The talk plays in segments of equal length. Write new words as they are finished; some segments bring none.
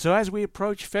So as we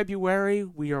approach February,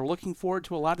 we are looking forward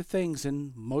to a lot of things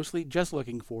and mostly just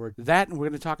looking forward to that. And we're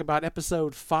going to talk about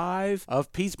episode 5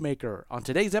 of Peacemaker on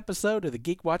today's episode of the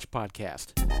Geek Watch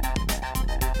podcast.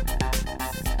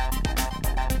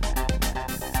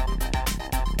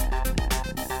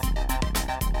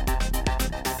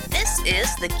 This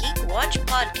is the Geek Watch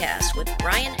podcast with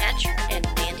Brian Hatcher and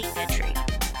Mandy Petrie.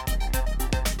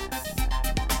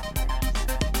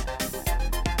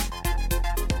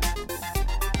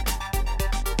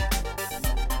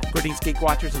 Greetings, Geek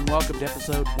Watchers, and welcome to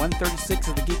episode 136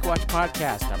 of the Geek Watch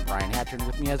podcast. I'm Brian Hatcher, and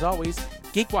with me, as always,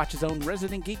 Geek Watch's own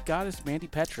resident geek goddess, Mandy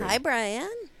Petrie. Hi, Brian.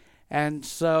 And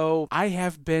so I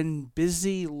have been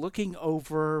busy looking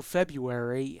over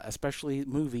February, especially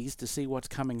movies, to see what's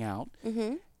coming out.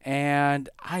 Mm-hmm. And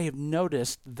I have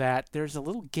noticed that there's a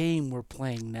little game we're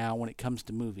playing now when it comes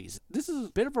to movies. This is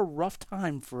a bit of a rough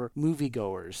time for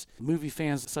moviegoers, movie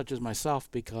fans such as myself,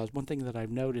 because one thing that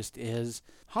I've noticed is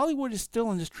Hollywood is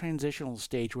still in this transitional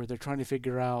stage where they're trying to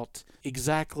figure out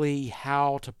exactly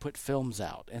how to put films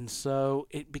out. And so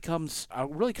it becomes a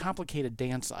really complicated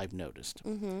dance, I've noticed.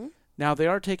 Mm-hmm. Now, they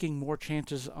are taking more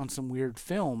chances on some weird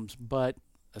films, but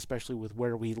especially with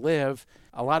where we live,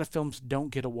 a lot of films don't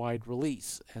get a wide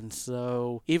release. And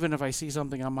so even if I see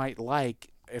something I might like,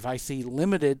 if I see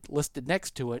limited listed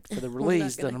next to it for the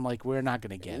release, then I'm like, we're not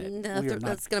going to get it. No,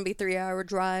 that's going to be 3-hour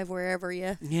drive wherever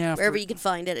you can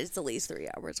find it. It's at least 3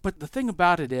 hours. But the thing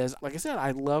about it is, like I said,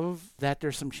 I love that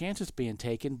there's some chances being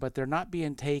taken, but they're not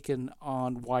being taken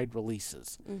on wide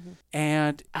releases. Mm-hmm.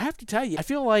 And I have to tell you, I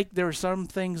feel like there are some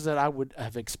things that I would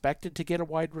have expected to get a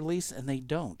wide release, and they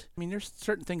don't. I mean, there's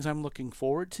certain things I'm looking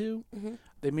forward to. Mm-hmm.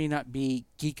 They may not be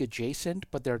geek adjacent,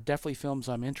 but there are definitely films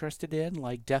I'm interested in,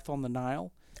 like Death on the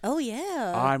Nile. Oh,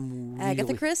 yeah.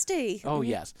 Agatha Christie. Oh,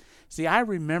 yes. See, I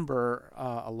remember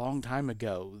a long time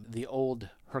ago the old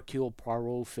Hercule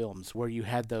Poirot films where you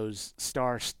had those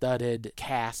star-studded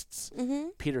casts,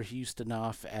 Peter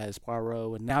Ustinov as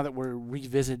Poirot, and now that we're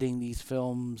revisiting these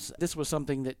films, this was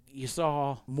something that you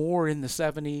saw more in the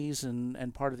 70s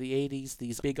and part of the 80s,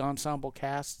 these big ensemble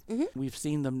casts. Mm-hmm. We've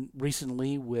seen them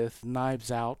recently with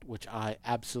Knives Out, which I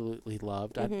absolutely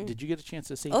loved. Did you get a chance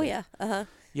to see that? Oh, yeah. Uh-huh.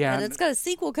 Yeah, and it's got a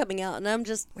sequel coming out, and I'm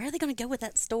just, where are they going to go with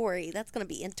that story? That's going to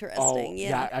be interesting. Oh,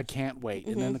 yeah, I can't wait.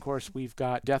 Mm-hmm. And then, of course, we've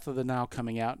got Death of the Nile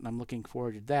coming out, and I'm looking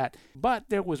forward to that. But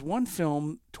there was one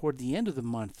film toward the end of the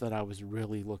month that I was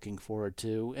really looking forward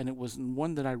to, and it was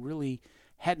one that I really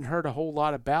hadn't heard a whole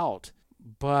lot about.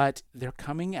 But they're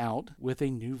coming out with a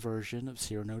new version of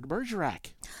Cyrano de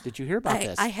Bergerac. Did you hear about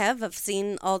this? I have. I've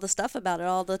seen all the stuff about it,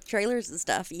 all the trailers and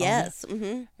stuff. Yes.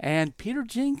 Mm-hmm. And Peter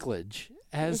Dinklage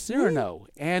as Cyrano.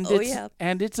 And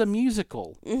it's a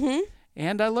musical. Mm-hmm.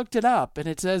 And I looked it up, and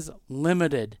it says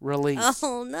limited release.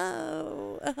 Oh,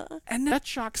 no. Uh-huh. And that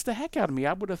shocks the heck out of me.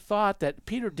 I would have thought that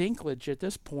Peter Dinklage at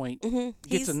this point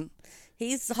gets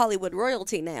He's Hollywood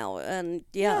royalty now, and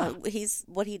he's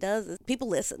what he does is people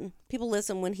listen. People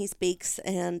listen when he speaks,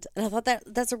 and I thought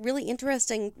that's a really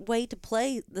interesting way to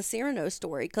play the Cyrano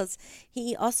story, because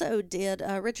he also did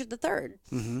Richard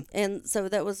III, and so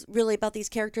that was really about these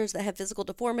characters that have physical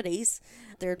deformities.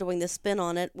 They're doing this spin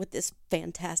on it with this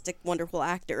fantastic, wonderful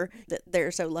actor that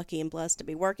they're so lucky and blessed to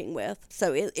be working with.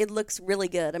 So it looks really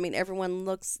good. I mean,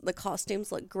 the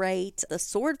costumes look great. The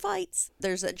sword fights,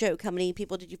 there's a joke, how many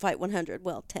people did you fight? 100.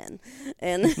 Well, 10.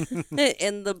 And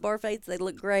and the bar fights, they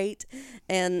look great.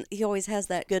 And he always has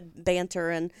that good banter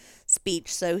and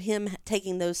speech. So him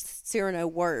taking those Cyrano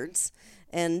words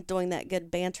and doing that good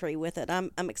bantery with it,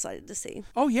 I'm excited to see.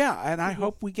 Oh, yeah, and I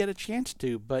hope we get a chance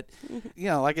to. But,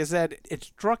 like I said, it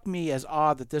struck me as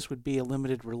odd that this would be a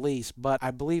limited release, but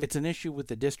I believe it's an issue with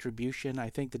the distribution,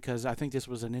 because I think this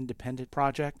was an independent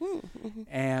project. Mm-hmm.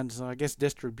 And so I guess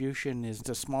distribution is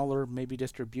a smaller, maybe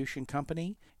distribution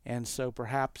company, and so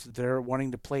perhaps they're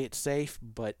wanting to play it safe,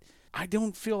 but I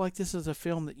don't feel like this is a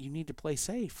film that you need to play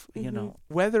safe,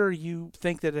 Whether you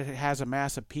think that it has a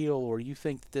mass appeal or you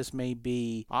think that this may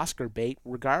be Oscar bait,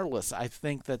 regardless, I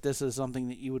think that this is something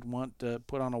that you would want to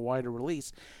put on a wider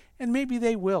release. And maybe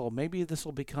they will. Maybe this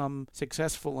will become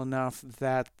successful enough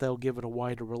that they'll give it a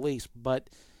wider release. But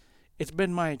it's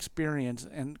been my experience,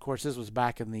 and of course this was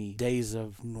back in the days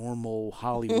of normal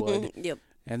Hollywood. Yep.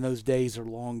 And those days are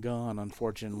long gone,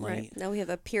 unfortunately. Right. Now we have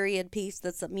a period piece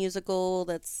that's a musical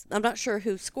I'm not sure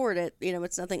who scored it.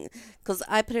 It's nothing, because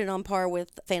I put it on par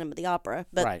with Phantom of the Opera,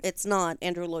 but It's not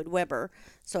Andrew Lloyd Webber.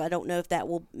 So I don't know if that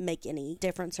will make any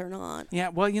difference or not. Yeah,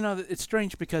 well, it's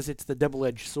strange because it's the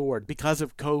double-edged sword. Because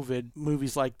of COVID,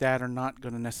 movies like that are not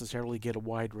going to necessarily get a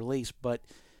wide release. But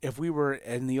if we were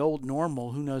in the old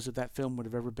normal, who knows if that film would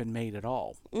have ever been made at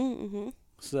all. Mm-hmm.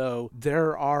 So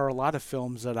there are a lot of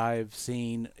films that I've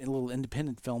seen, little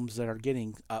independent films that are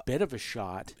getting a bit of a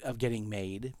shot of getting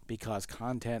made because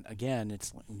content, again,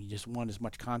 it's you just want as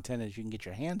much content as you can get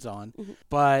your hands on.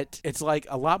 But it's like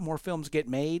a lot more films get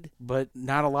made, but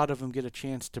not a lot of them get a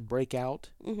chance to break out.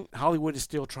 Hollywood is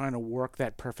still trying to work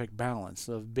that perfect balance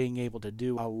of being able to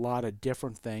do a lot of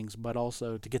different things, but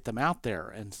also to get them out there.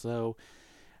 And so,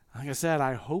 like I said,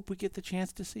 I hope we get the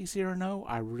chance to see Cyrano.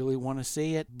 I really want to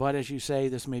see it. But as you say,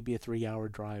 this may be a 3-hour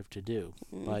drive to do.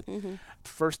 But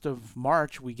 1st of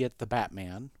March, we get The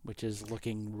Batman, which is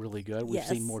looking really good. We've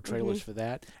seen more trailers for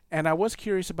that. And I was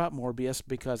curious about Morbius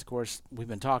because, of course, we've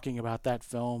been talking about that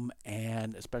film,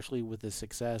 and especially with the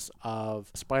success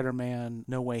of Spider-Man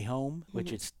No Way Home,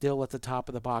 which is still at the top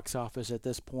of the box office at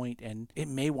this point, and it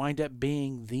may wind up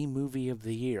being the movie of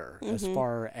the year as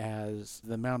far as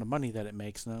the amount of money that it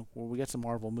makes. Now, well, we got some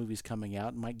Marvel movies coming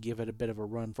out, might give it a bit of a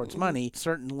run for its money.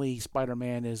 Certainly,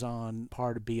 Spider-Man is on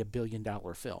par to be a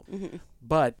billion-dollar film.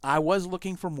 But I was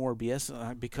looking for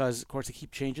Morbius because, of course, they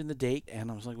keep changing the date, and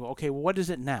I was like, well, okay, well, what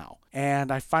is it now?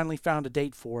 And I finally found a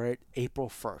date for it, April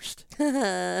 1st.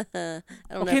 I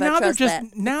don't Okay, know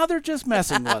if now they're just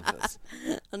messing with us.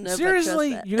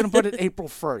 Seriously, you're gonna put it April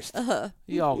 1st?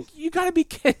 Yo, you gotta be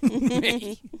kidding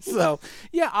me! So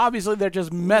yeah, obviously they're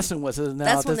just messing with us now.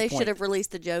 That's at when this they point. should have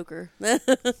released the Joker.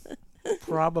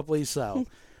 Probably so.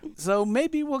 So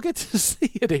maybe we'll get to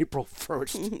see it April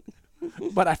 1st.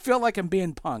 But I feel like I'm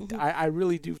being punked. I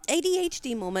really do.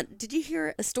 ADHD moment. Did you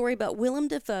hear a story about Willem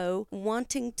Dafoe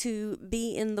wanting to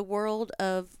be in the world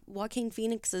of Joaquin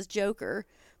Phoenix's Joker,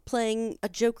 playing a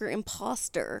Joker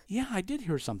imposter? Yeah, I did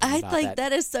hear something I about think that.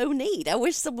 that is so neat. I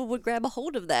wish someone would grab a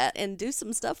hold of that and do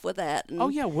some stuff with that. And Oh,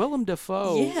 yeah, Willem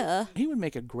Dafoe. Yeah. He would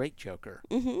make a great Joker.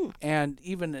 And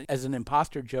even as an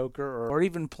imposter Joker or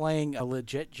even playing a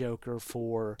legit Joker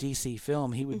for DC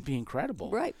film, he would be incredible.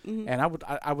 Right. And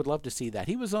I would love to see that.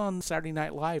 He was on Saturday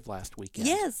Night Live last weekend.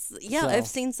 Yes. Yeah, So- I've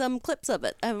seen some clips of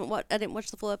it. I didn't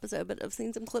watch the full episode, but I've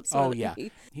seen some clips of Oh, it. yeah.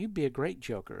 He'd be a great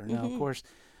Joker. Now, of course,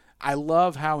 I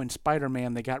love how in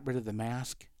Spider-Man they got rid of the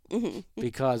mask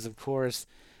because, of course,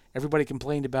 everybody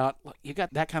complained about, look, you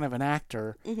got that kind of an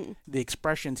actor, the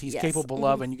expressions he's Yes. capable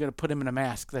of, and you're going to put him in a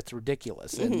mask. That's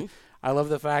ridiculous. And I love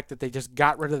the fact that they just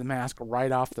got rid of the mask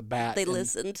right off the bat. They and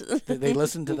listened. They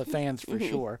listened to the fans for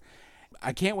sure.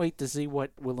 I can't wait to see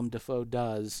what Willem Dafoe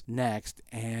does next.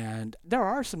 And there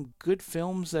are some good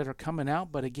films that are coming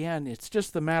out, but again, it's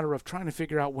just the matter of trying to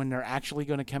figure out when they're actually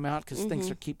going to come out because things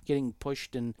are keep getting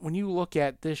pushed. And when you look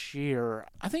at this year,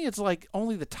 I think it's like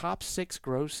only the top 6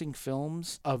 grossing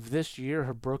films of this year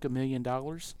have broke $1 million.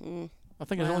 I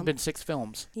think there's only been 6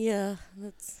 films. Yeah,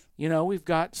 that's... You know, we've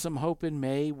got some hope in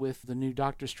May with the new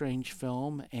Doctor Strange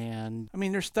film, and I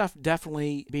mean, there's stuff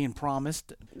definitely being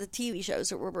promised. The TV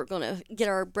shows are where we're going to get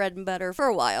our bread and butter for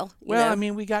a while. you Well, know? I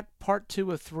mean, we got part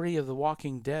 2 of 3 of The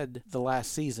Walking Dead, the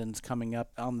last season's coming up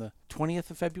on the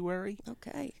 20th of February.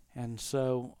 Okay. And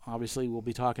so, obviously, we'll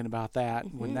be talking about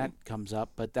that when that comes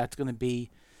up, but that's going to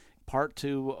be part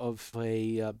 2 of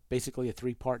basically a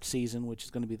 3-part season, which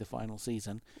is going to be the final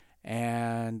season.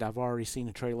 And I've already seen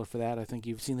a trailer for that. I think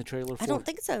you've seen the trailer for it. I don't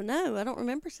think so. No, I don't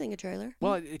remember seeing a trailer.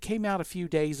 Well, it came out a few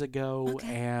days ago,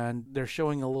 and they're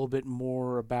showing a little bit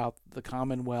more about the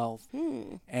Commonwealth.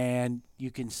 And you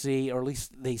can see, or at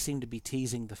least they seem to be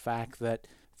teasing the fact that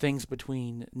things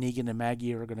between Negan and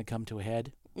Maggie are going to come to a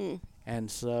head.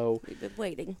 And so... We've been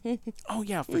waiting. Oh,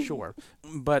 yeah, for sure.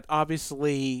 But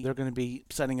obviously, they're going to be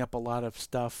setting up a lot of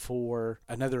stuff for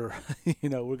another, we're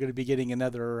going to be getting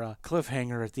another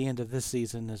cliffhanger at the end of this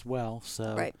season as well.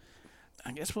 So Right.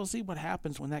 I guess we'll see what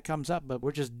happens when that comes up. But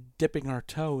we're just dipping our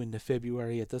toe into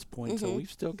February at this point, so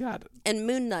we've still got it. And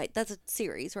Moon Knight, that's a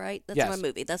series, right? That's Yes. not a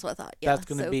movie. That's what I thought. Yeah, That's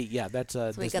going to be, that's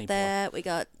a So we Disney got that. We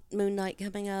got Moon Knight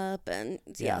coming up. And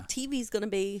Yeah. TV's going to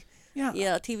be... Yeah.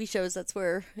 Yeah, TV shows, that's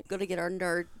where we're going to get our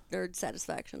nerd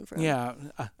satisfaction from. Yeah,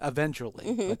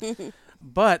 eventually.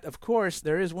 But, of course,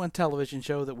 there is one television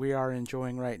show that we are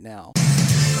enjoying right now.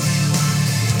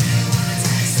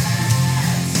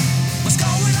 What's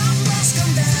going on must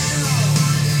come down.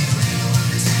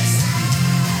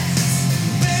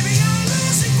 Baby, you're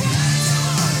losing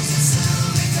ground.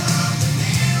 Slowly coming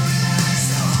near us.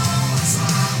 What's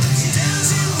wrong with you?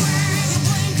 Dancing with your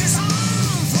blinkers on.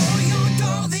 For your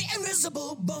door, the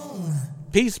invisible bone.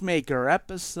 Peacemaker,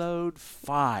 episode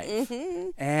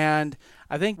 5. And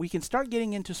I think we can start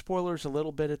getting into spoilers a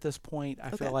little bit at this point.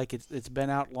 I feel like it's been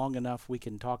out long enough. We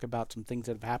can talk about some things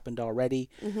that have happened already.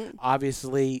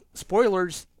 Obviously,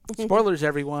 spoilers,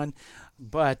 everyone.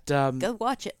 But Go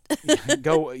watch it.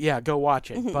 go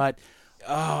watch it. But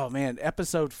Oh man,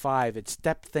 episode 5, it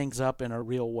stepped things up in a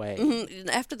real way. Mhm.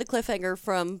 After the cliffhanger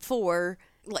from 4,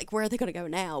 like, where are they going to go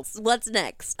now? What's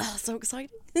next? Oh, so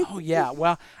exciting. Oh yeah,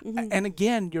 well, and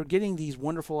again, you're getting these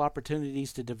wonderful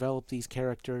opportunities to develop these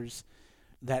characters.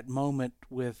 That moment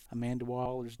with Amanda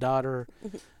Waller's daughter,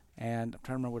 and I'm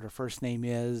trying to remember what her first name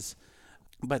is,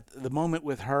 but the moment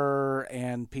with her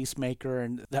and Peacemaker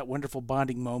and that wonderful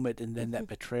bonding moment, and then that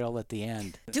betrayal at the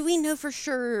end. Do we know for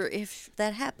sure if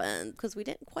that happened? Because we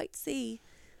didn't quite see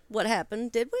what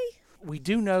happened, did we? We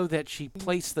do know that she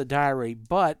placed the diary,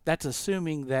 but that's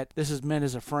assuming that this is meant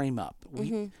as a frame-up.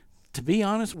 To be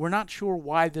honest, we're not sure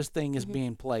why this thing is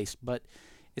being placed, but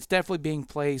it's definitely being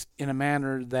placed in a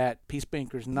manner that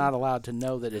Peacemaker's not allowed to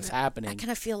know that it's happening. I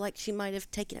kind of feel like she might have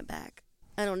taken it back.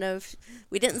 I don't know if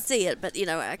we didn't see it, but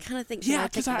I kind of think she might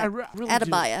have taken it back. Really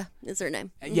Atabaya is her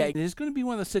name. Yeah, it's going to be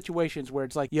one of the situations where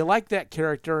it's like you like that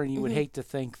character and you would hate to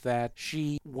think that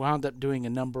she wound up doing a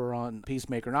number on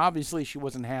Peacemaker, and obviously she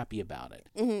wasn't happy about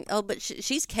it. Oh, but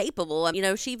she's capable.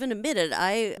 She even admitted,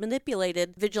 I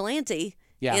manipulated Vigilante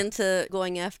into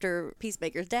going after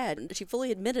Peacemaker's dad. And she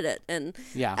fully admitted it. And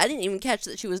I didn't even catch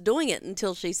that she was doing it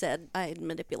until she said, I had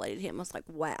manipulated him. I was like,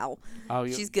 wow,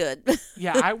 she's good.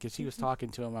 Because he was talking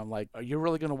to him. I'm like, are you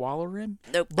really going to waller him?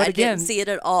 Nope, but I didn't see it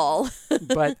at all.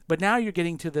 but now you're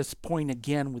getting to this point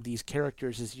again with these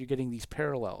characters, is you're getting these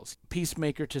parallels.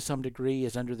 Peacemaker, to some degree,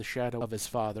 is under the shadow of his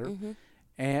father.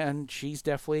 And she's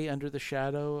definitely under the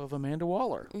shadow of Amanda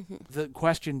Waller. The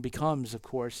question becomes, of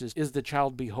course, is the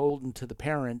child beholden to the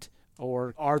parent,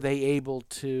 or are they able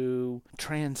to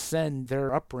transcend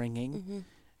their upbringing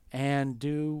and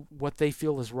do what they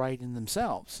feel is right in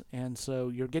themselves? And so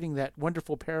you're getting that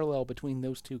wonderful parallel between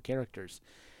those two characters.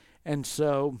 And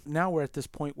so now we're at this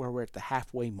point where we're at the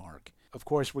halfway mark. Of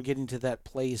course, we're getting to that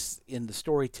place in the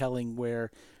storytelling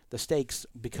where the stakes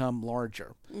become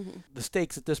larger. The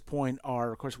stakes at this point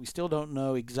are, of course, we still don't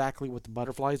know exactly what the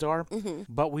butterflies are,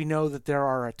 but we know that there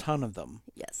are a ton of them.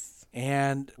 Yes.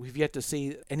 And we've yet to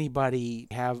see anybody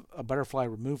have a butterfly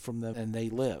removed from them and they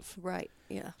live. Right,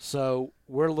 yeah. So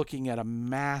we're looking at a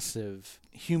massive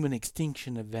human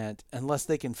extinction event unless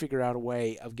they can figure out a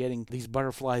way of getting these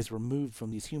butterflies removed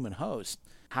from these human hosts.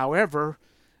 However,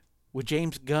 would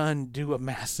James Gunn do a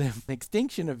massive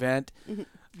extinction event?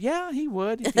 Yeah, he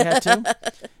would if he had to.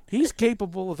 He's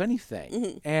capable of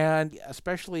anything. And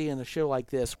especially in a show like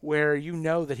this, where you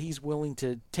know that he's willing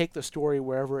to take the story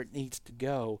wherever it needs to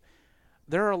go.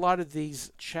 There are a lot of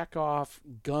these check-off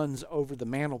guns over the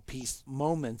mantelpiece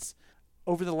moments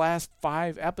over the last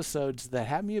 5 episodes that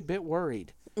have me a bit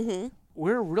worried.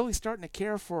 We're really starting to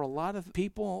care for a lot of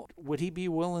people. Would he be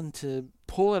willing to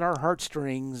pull at our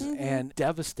heartstrings and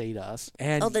devastate us?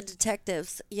 And the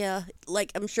detectives, yeah.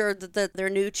 Like, I'm sure that their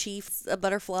new chief's a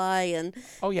butterfly, and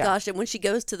gosh, and when she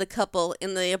goes to the couple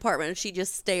in the apartment, she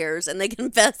just stares, and they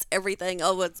confess everything.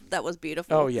 Oh, that was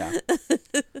beautiful. Oh, yeah.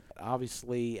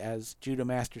 Obviously, as Judah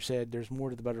Master said, there's more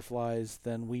to the butterflies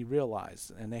than we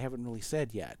realize, and they haven't really said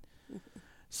yet.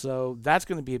 So that's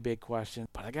going to be a big question.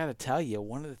 But I got to tell you,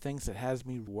 one of the things that has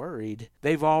me worried,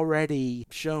 they've already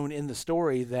shown in the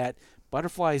story that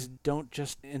butterflies don't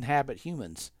just inhabit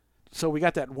humans. So we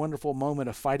got that wonderful moment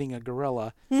of fighting a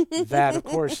gorilla that, of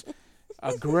course,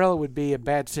 a gorilla would be a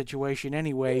bad situation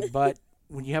anyway, but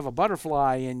when you have a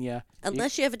butterfly in you...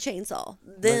 Unless you have a chainsaw,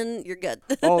 then you're good.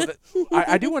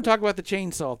 I do want to talk about the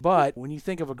chainsaw, but when you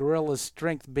think of a gorilla's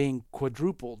strength being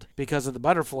quadrupled because of the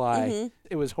butterfly,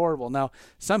 it was horrible. Now,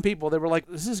 some people, they were like,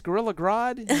 is this Gorilla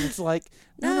Grodd? And it's like,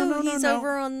 no. He's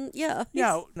over on,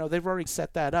 No, they've already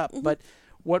set that up, but...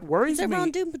 What worries me... He's over on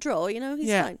Doom Patrol, he's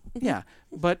fine. Yeah,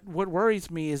 but what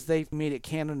worries me is they've made it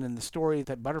canon in the story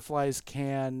that butterflies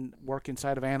can work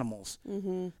inside of animals.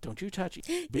 Don't you touch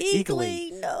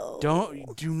Eagly, no.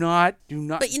 Do not.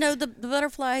 But the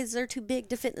butterflies are too big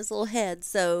to fit in his little head,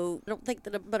 so I don't think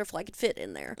that a butterfly could fit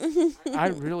in there. I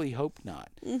really hope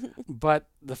not. But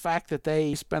the fact that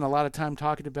they spent a lot of time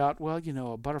talking about,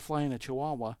 a butterfly and a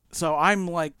chihuahua. So I'm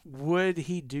like, would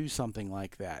he do something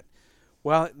like that?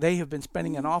 Well, they have been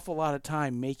spending an awful lot of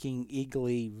time making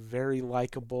Eagly very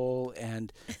likable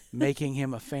and making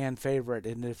him a fan favorite.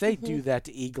 And if they do that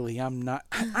to Eagly, I'm going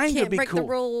to be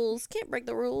cool. Can't break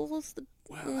the rules.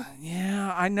 Well,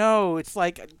 yeah, I know. It's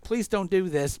like, please don't do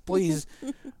this, please.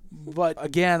 But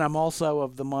again, I'm also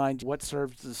of the mind, what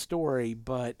serves the story?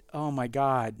 But, oh my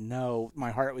God, no. My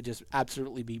heart would just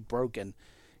absolutely be broken.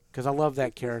 Because I love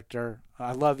that character.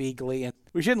 I love Eagly. And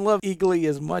we shouldn't love Eagly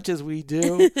as much as we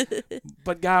do.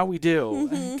 But God, we do.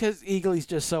 Because Eagly's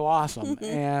just so awesome.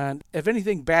 And if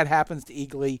anything bad happens to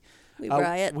Eagly, we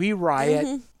riot. We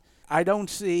riot. I don't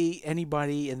see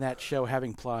anybody in that show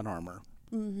having plot armor.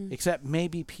 except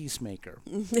maybe Peacemaker.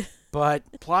 But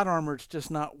plot armor is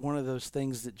just not one of those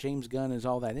things that James Gunn is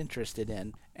all that interested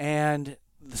in. And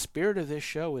the spirit of this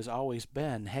show has always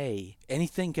been, hey,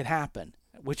 anything could happen,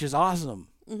 which is awesome.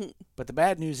 But the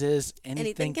bad news is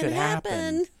anything could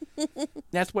happen.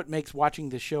 That's what makes watching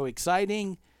the show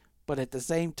exciting. But at the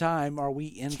same time, are we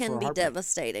in for Can be heartbreak?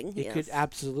 devastating. It could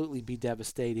absolutely be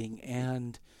devastating.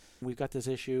 And we've got this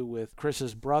issue with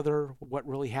Chris's brother, what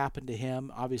really happened to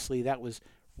him. Obviously, that was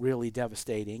really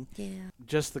devastating. Yeah.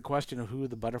 Just the question of who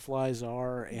the butterflies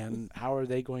are and how are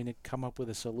they going to come up with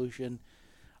a solution.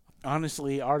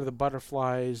 Honestly, are the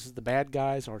butterflies the bad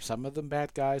guys? Are some of them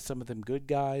bad guys, some of them good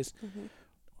guys?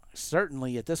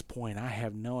 Certainly, at this point, I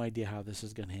have no idea how this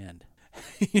is going to end.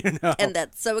 You know? And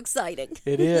that's so exciting.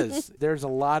 It is. There's a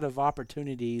lot of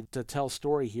opportunity to tell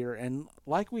story here. And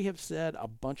like we have said a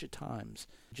bunch of times,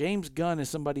 James Gunn is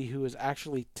somebody who has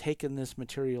actually taken this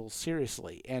material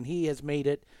seriously. And he has made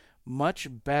it much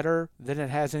better than it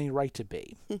has any right to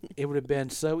be. It would have been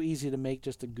so easy to make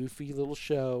just a goofy little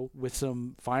show with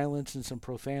some violence and some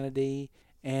profanity.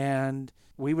 And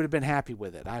we would have been happy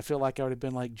with it. I feel like I would have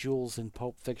been like Jules in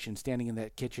Pulp Fiction, standing in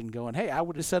that kitchen going, hey, I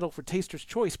would have settled for Taster's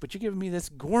Choice, but you're giving me this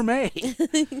gourmet.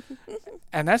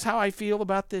 And that's how I feel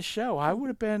about this show. I would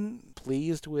have been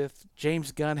pleased with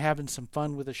James Gunn having some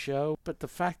fun with the show, but the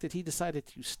fact that he decided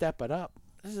to step it up,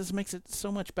 this just makes it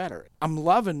so much better. I'm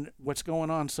loving what's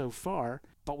going on so far,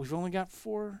 but we've only got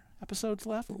 4 episodes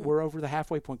left. We're over the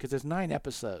halfway point because there's 9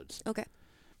 episodes. Okay.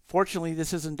 Fortunately,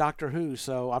 this isn't Doctor Who,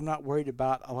 so I'm not worried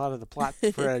about a lot of the plot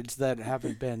threads that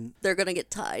haven't been. They're going to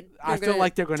get tied. I feel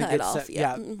like they're going to get off. set.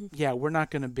 Yeah. Yeah, we're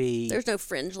not going to be. There's no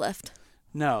fringe left.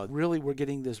 No, really, we're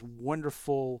getting this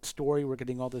wonderful story. We're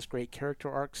getting all this great character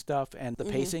arc stuff, and the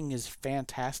pacing is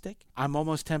fantastic. I'm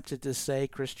almost tempted to say,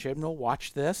 Chris Chibnall,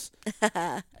 watch this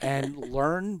and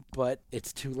learn, but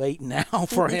it's too late now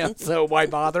for him, so why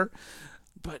bother?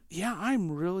 But yeah,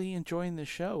 I'm really enjoying the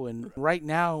show. And right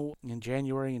now, in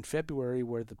January and February,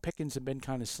 where the pickings have been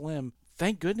kind of slim,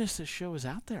 thank goodness this show is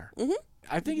out there.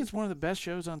 I think it's one of the best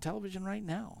shows on television right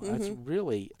now.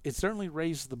 It certainly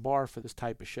raised the bar for this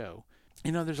type of show.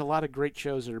 You know, there's a lot of great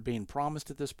shows that are being promised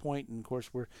at this point, and of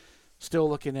course, we're still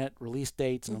looking at release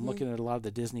dates, and I'm looking at a lot of the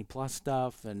Disney Plus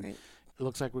stuff, and it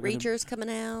looks like we're going to... Reacher's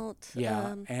coming out.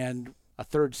 Yeah, and a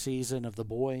 3rd season of The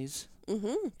Boys.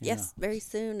 Yes, very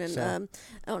soon. And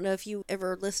I don't know if you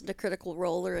ever listened to Critical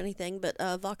Role or anything, but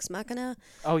Vox Machina.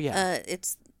 Oh, yeah.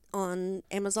 It's on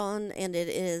Amazon, and it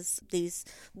is these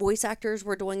voice actors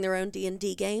were doing their own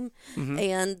D&D game,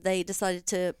 and they decided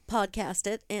to podcast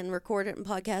it and record it and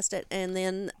podcast it, and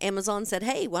then Amazon said,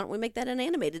 hey, why don't we make that an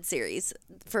animated series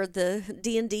for the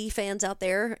D&D fans out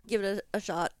there? Give it a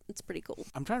shot. It's pretty cool.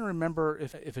 I'm trying to remember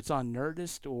if it's on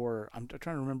Nerdist, or I'm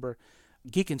trying to remember...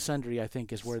 Geek and Sundry, I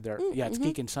think, is where they're... Yeah, it's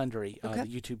Geek and Sundry, the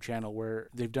YouTube channel, where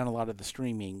they've done a lot of the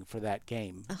streaming for that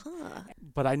game.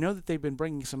 But I know that they've been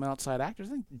bringing some outside actors.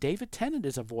 I think David Tennant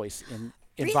is a voice in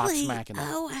Really? Vox Machina.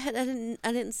 Oh,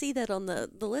 I didn't see that on the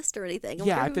list or anything.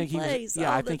 Yeah, I think he's he's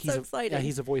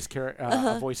a voice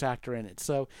a voice actor in it.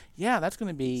 So yeah, that's going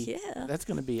to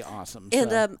be awesome. And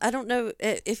so. I don't know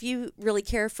if you really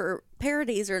care for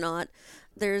parodies or not.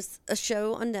 There's a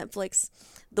show on Netflix,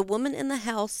 The Woman in the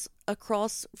House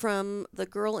Across from the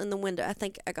Girl in the Window. I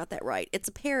think I got that right. It's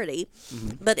a parody,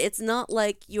 but it's not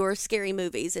like your scary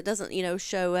movies. It doesn't,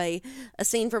 show a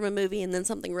scene from a movie and then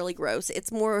something really gross.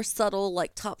 It's more subtle,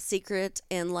 like Top Secret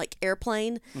and like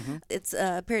Airplane. It's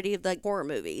a parody of like horror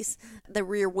movies. The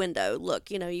Rear Window. Look,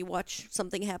 you watch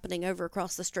something happening over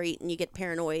across the street and you get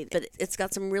paranoid, but it's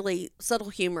got some really subtle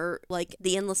humor, like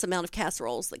the endless amount of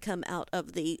casseroles that come out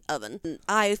of the oven. And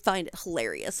I find it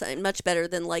hilarious and much better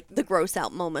than like the gross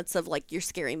out moments of like your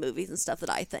scary movies and stuff that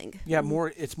I think. Yeah,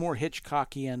 it's more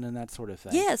Hitchcockian and that sort of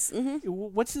thing. Yes.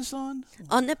 What's this on?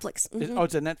 On Netflix.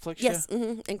 It's a Netflix show? Yes.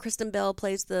 And Kristen Bell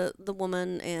plays the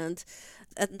woman, and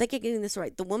I think I'm getting this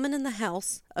right. The woman in the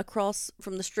house across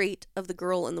from the street of the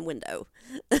girl in the window.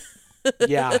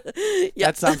 Yeah,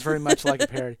 that sounds very much like a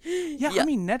parody. Yeah, I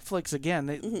mean, Netflix,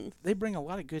 again, they bring a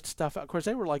lot of good stuff out. Of course,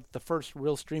 they were like the first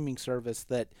real streaming service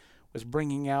that was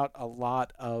bringing out a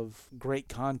lot of great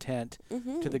content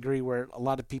to the degree where a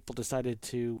lot of people decided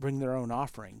to bring their own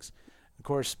offerings. Of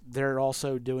course, they're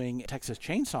also doing Texas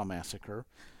Chainsaw Massacre,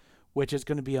 which is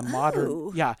going to be a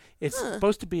modern... Yeah, it's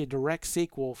supposed to be a direct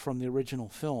sequel from the original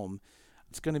film.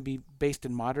 It's going to be based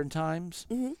in modern times,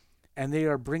 and they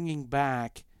are bringing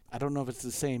back... I don't know if it's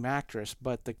the same actress,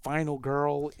 but the final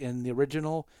girl in the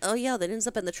original... Oh, yeah, that ends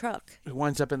up in the truck. Who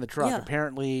winds up in the truck. Yeah.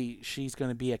 Apparently, she's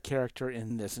going to be a character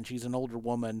in this, and she's an older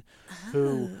woman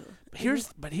who... Here's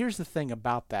the thing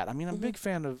about that. I mean, I'm a big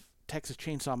fan of Texas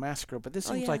Chainsaw Massacre, but this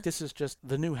seems yeah. like this is just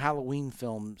the new Halloween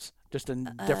films, just a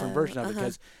different version of it,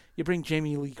 because you bring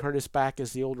Jamie Lee Curtis back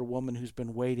as the older woman who's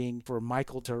been waiting for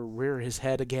Michael to rear his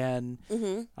head again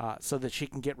so that she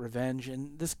can get revenge,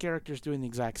 and this character's doing the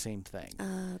exact same thing.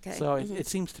 Okay. So it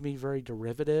seems to me very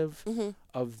derivative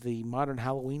of the modern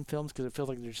Halloween films, because it feels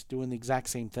like they're just doing the exact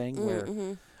same thing,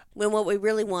 where... When what we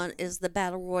really want is the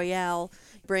battle royale,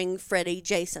 bring Freddy,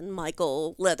 Jason,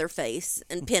 Michael, Leatherface,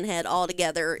 and Pinhead all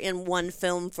together in one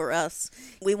film for us.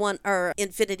 We want our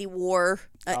Infinity War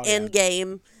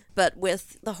Endgame, but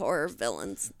with the horror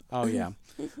villains. Oh, yeah.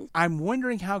 I'm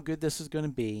wondering how good this is going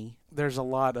to be. There's a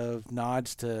lot of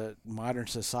nods to modern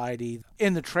society.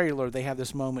 In the trailer, they have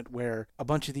this moment where a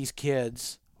bunch of these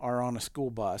kids are on a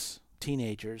school bus,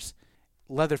 teenagers.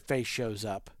 Leatherface shows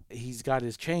up. He's got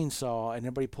his chainsaw, and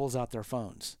everybody pulls out their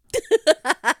phones.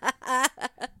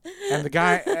 And the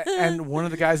guy, and one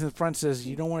of the guys in the front says,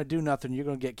 "You don't want to do nothing. You're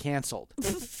going to get canceled."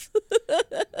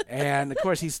 And of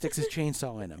course, he sticks his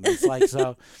chainsaw in him. It's like,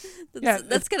 so.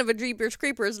 That's kind of a Jeepers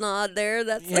Creepers nod there.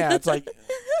 It's like,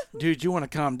 dude, you want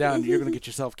to calm down. You're going to get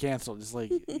yourself canceled. It's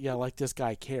like, yeah, like this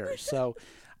guy cares. So.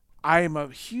 I am a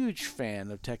huge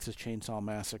fan of Texas Chainsaw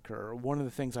Massacre. One of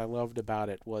the things I loved about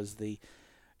it was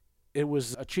it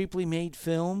was a cheaply made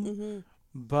film,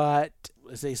 but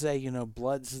as they say,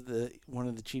 blood's one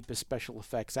of the cheapest special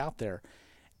effects out there.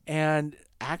 And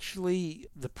actually,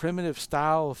 the primitive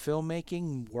style of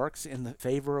filmmaking works in the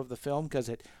favor of the film because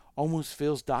it almost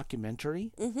feels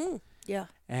documentary. Yeah.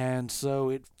 And so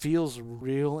it feels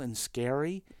real and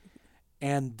scary.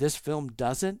 And this film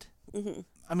doesn't.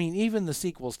 I mean, even the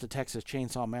sequels to Texas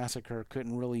Chainsaw Massacre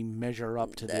couldn't really measure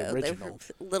up to the original.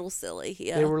 They were a little silly,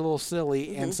 yeah. They were a little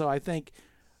silly, and so I think,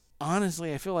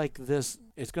 honestly, I feel like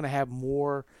it's going to have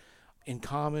more in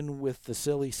common with the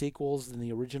silly sequels than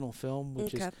the original film,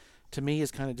 which is, to me,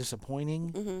 is kind of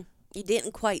disappointing. You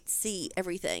didn't quite see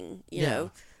everything, you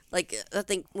know. Like, I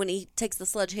think when he takes the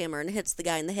sledgehammer and hits the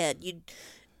guy in the head,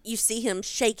 you see him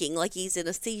shaking like he's in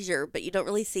a seizure, but you don't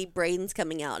really see brains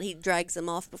coming out. He drags them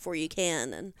off before you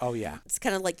can. And it's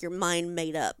kind of like your mind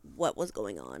made up what was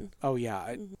going on. Oh,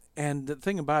 yeah. And the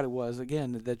thing about it was,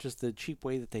 again, that just the cheap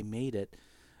way that they made it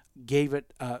gave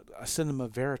it a cinema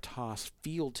veritas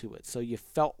feel to it. So you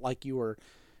felt like you were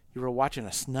watching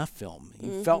a snuff film.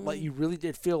 You felt like you really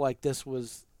did feel like this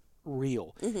was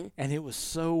real. And it was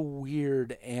so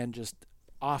weird and just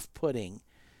off-putting.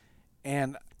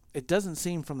 And it doesn't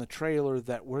seem from the trailer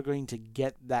that we're going to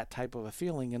get that type of a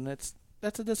feeling, and that's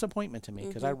a disappointment to me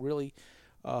because I really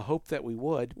hope that we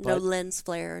would. No lens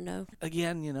flare, no.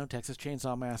 Again, Texas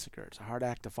Chainsaw Massacre. It's a hard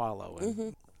act to follow,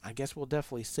 and I guess we'll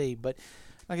definitely see. But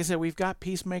like I said, we've got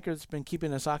Peacemaker that's been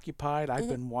keeping us occupied. I've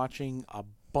been watching a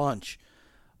bunch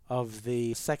of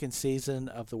the second season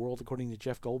of The World According to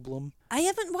Jeff Goldblum. I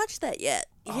haven't watched that yet.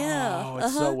 Yeah. Oh,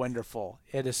 it's so wonderful.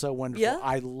 It is so wonderful. Yeah?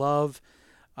 I love...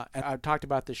 and I've talked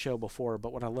about this show before,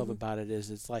 but what I love about it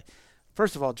is it's like,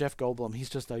 first of all, Jeff Goldblum, he's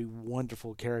just a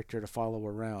wonderful character to follow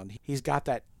around. He's got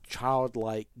that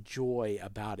childlike joy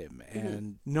about him,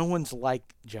 and no one's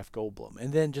like Jeff Goldblum.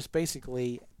 And then just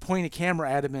basically point a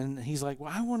camera at him, and he's like,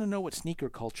 well, I want to know what sneaker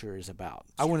culture is about.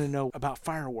 I want to know about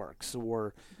fireworks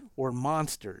or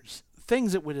monsters.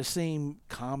 Things that would seem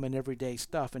common everyday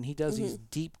stuff, and he does these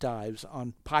deep dives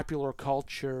on popular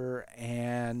culture,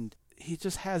 and he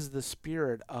just has the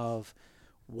spirit of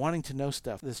wanting to know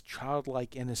stuff, this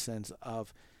childlike innocence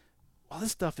of, well,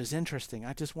 this stuff is interesting.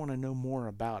 I just want to know more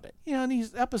about it. And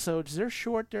these episodes, they're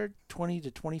short. They're 20 to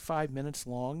 25 minutes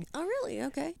long. Oh, really?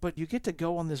 Okay. But you get to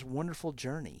go on this wonderful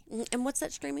journey. And what's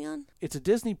that streaming on? It's a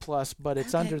Disney Plus, but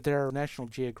it's under their National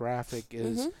Geographic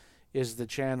is the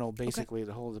channel, basically,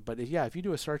 that holds it. But yeah, if you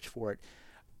do a search for it.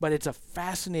 But it's a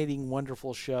fascinating,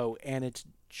 wonderful show, and it's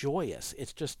joyous.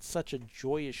 It's just such a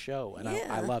joyous show, and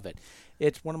I love it.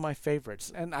 It's one of my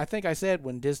favorites. And I think I said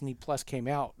when Disney Plus came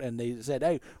out, and they said,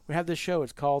 hey, we have this show.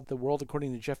 It's called The World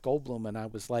According to Jeff Goldblum. And I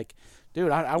was like,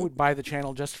 dude, I would buy the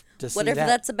channel just to see that. Whatever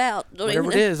that's about. Whatever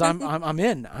it is, I'm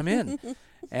in. I'm in.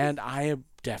 And I am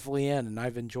definitely in, and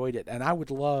I've enjoyed it. And I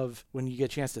would love, when you get a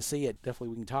chance to see it, definitely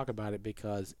we can talk about it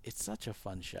because it's such a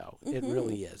fun show. It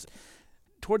really is.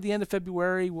 Toward the end of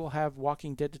February, we'll have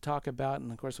Walking Dead to talk about,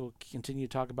 and of course we'll continue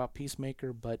to talk about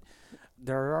Peacemaker, but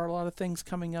there are a lot of things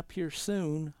coming up here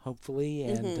soon, hopefully,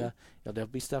 and there'll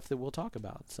be stuff that we'll talk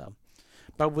about. So,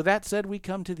 but with that said, we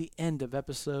come to the end of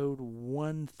episode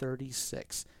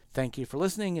 136. Thank you for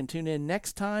listening, and tune in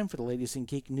next time for the latest in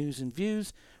geek news and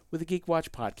views with the Geek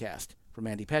Watch podcast. For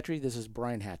Mandy Petrie, this is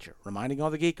Brian Hatcher, reminding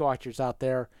all the Geek Watchers out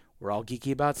there, we're all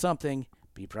geeky about something.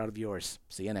 Be proud of yours.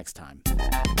 See you next time.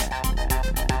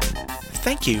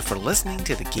 Thank you for listening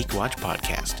to the Geek Watch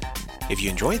podcast. If you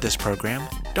enjoyed this program,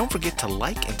 don't forget to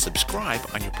like and subscribe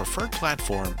on your preferred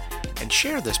platform and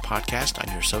share this podcast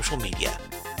on your social media.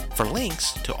 For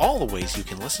links to all the ways you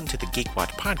can listen to the Geek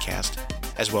Watch podcast,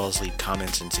 as well as leave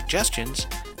comments and suggestions,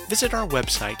 visit our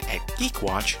website at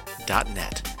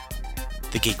geekwatch.net.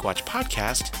 The Geek Watch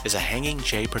podcast is a Hanging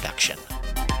J production.